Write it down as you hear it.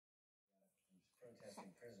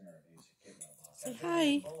Say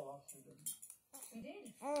hi.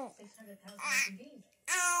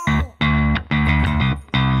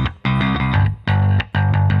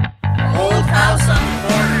 Old house on the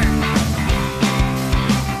corner.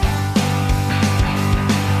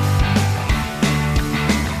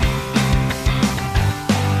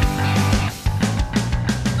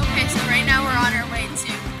 Okay, so right now we're on our way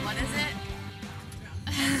to, what is it?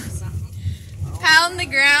 Pound the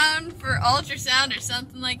ground for ultrasound or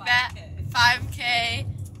something like that. 5K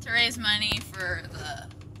to raise money for the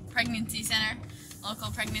pregnancy center, local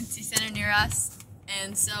pregnancy center near us.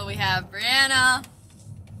 And so we have Breanna.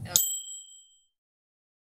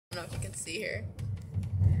 I don't know if you can see her.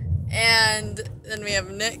 And then we have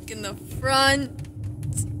Nick in the front.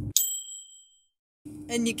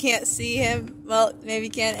 And you can't see him. Well, maybe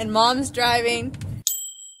you can. And Mom's driving.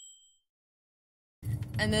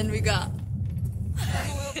 And then we got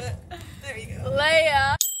there you go.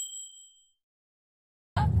 Leia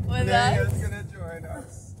with us. Gonna join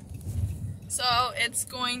us. So it's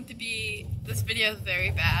going to be, this video is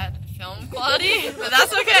very bad film quality, but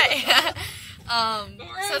that's okay.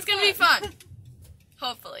 So it's gonna be fun.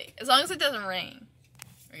 Hopefully. As long as it doesn't rain,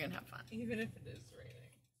 we're gonna have fun. Even if it is raining.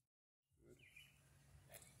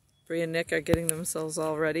 Bree and Nick are getting themselves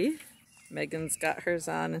all ready. Megan's got hers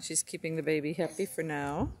on and she's keeping the baby happy for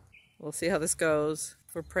now. We'll see how this goes.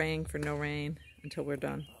 We're praying for no rain until we're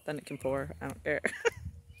done. Then it can pour. I don't care.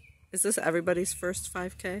 Is this everybody's first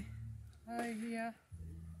 5K? Yeah.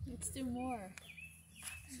 Let's do more.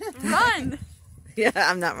 Run! Yeah,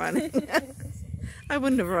 I'm not running. I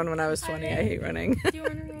wouldn't have run when I was 20. I hate running. Do you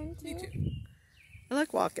want to run too? Me too. I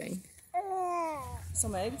like walking. So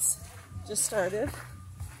Megs just started.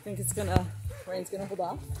 Think it's rain's gonna hold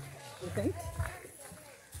off. You think?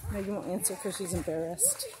 Megan won't answer because she's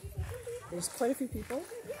embarrassed. There's quite a few people.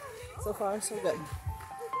 So far, so good.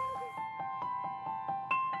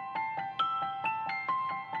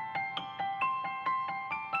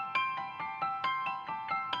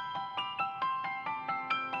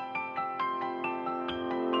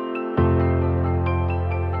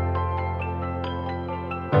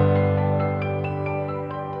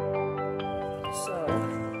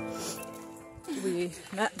 We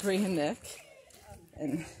met Bree and Nick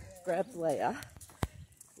and grabbed Leia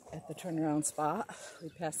at the turnaround spot. We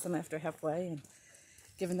passed them after halfway and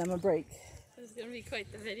given them a break. This is going to be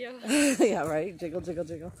quite the video. Yeah, right? Jiggle, jiggle,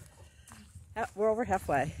 jiggle. We're over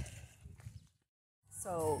halfway.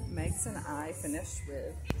 So Megs and I finished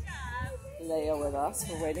with Leia with us.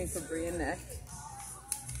 We're waiting for Bree and Nick.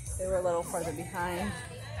 They were a little farther behind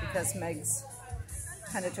because Megs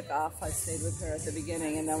kind of took off. I stayed with her at the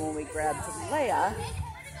beginning, and then when we grabbed Leia,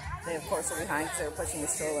 they of course were behind because they were pushing the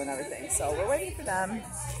stroller and everything. So we're waiting for them.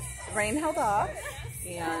 The rain held off,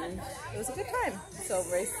 and it was a good time. So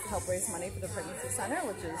help raise money for the pregnancy center,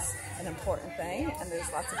 which is an important thing. And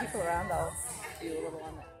there's lots of people around. I'll do a little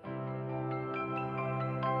on that.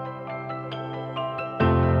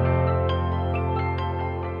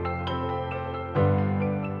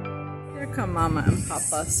 Here come Mama and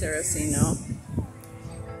Papa Saraceno.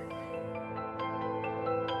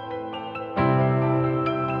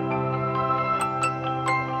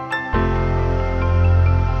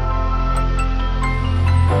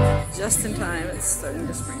 Just in time, it's starting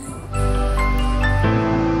to sprinkle.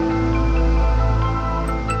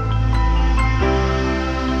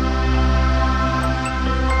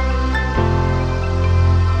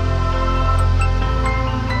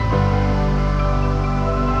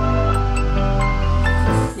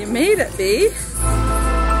 You made it, Bee.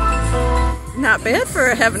 Not bad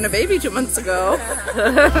for having a baby 2 months ago.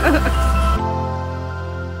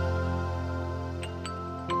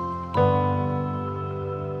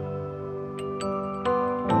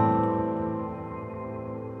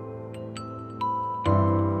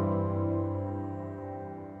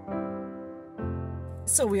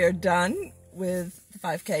 So we are done with the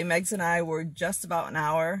 5K. Megs and I were just about an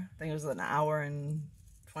hour. I think it was an hour and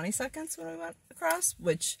 20 seconds when we went across,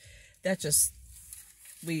 which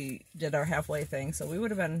we did our halfway thing. So we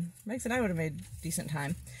would have been, Megs and I would have made decent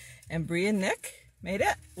time. And Bree and Nick made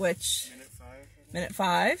it, which minute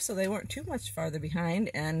 5, so they weren't too much farther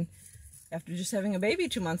behind. And after just having a baby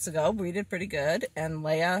 2 months ago, Bree did pretty good. And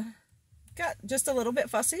Leia got just a little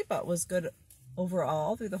bit fussy, but was good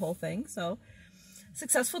overall through the whole thing. So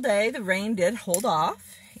successful day. The rain did hold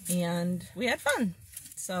off and we had fun.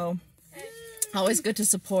 So always good to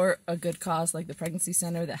support a good cause like the pregnancy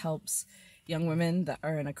center that helps young women that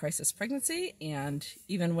are in a crisis pregnancy, and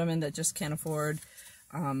even women that just can't afford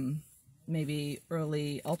maybe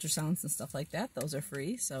early ultrasounds and stuff like that. Those are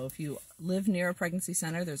free. So if you live near a pregnancy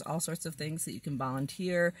center, there's all sorts of things that you can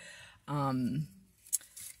volunteer,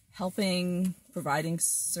 helping, providing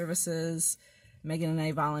services. Megan and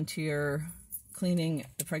I volunteer cleaning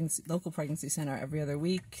the local pregnancy center every other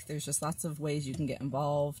week. There's just lots of ways you can get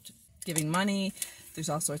involved. Giving money, there's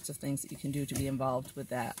all sorts of things that you can do to be involved with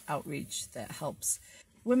that outreach that helps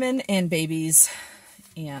women and babies,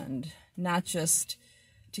 and not just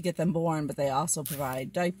to get them born, but they also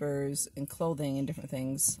provide diapers and clothing and different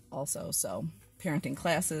things also. So parenting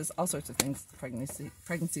classes, all sorts of things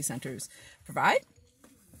pregnancy centers provide.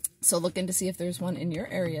 So look in to see if there's one in your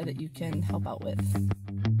area that you can help out with.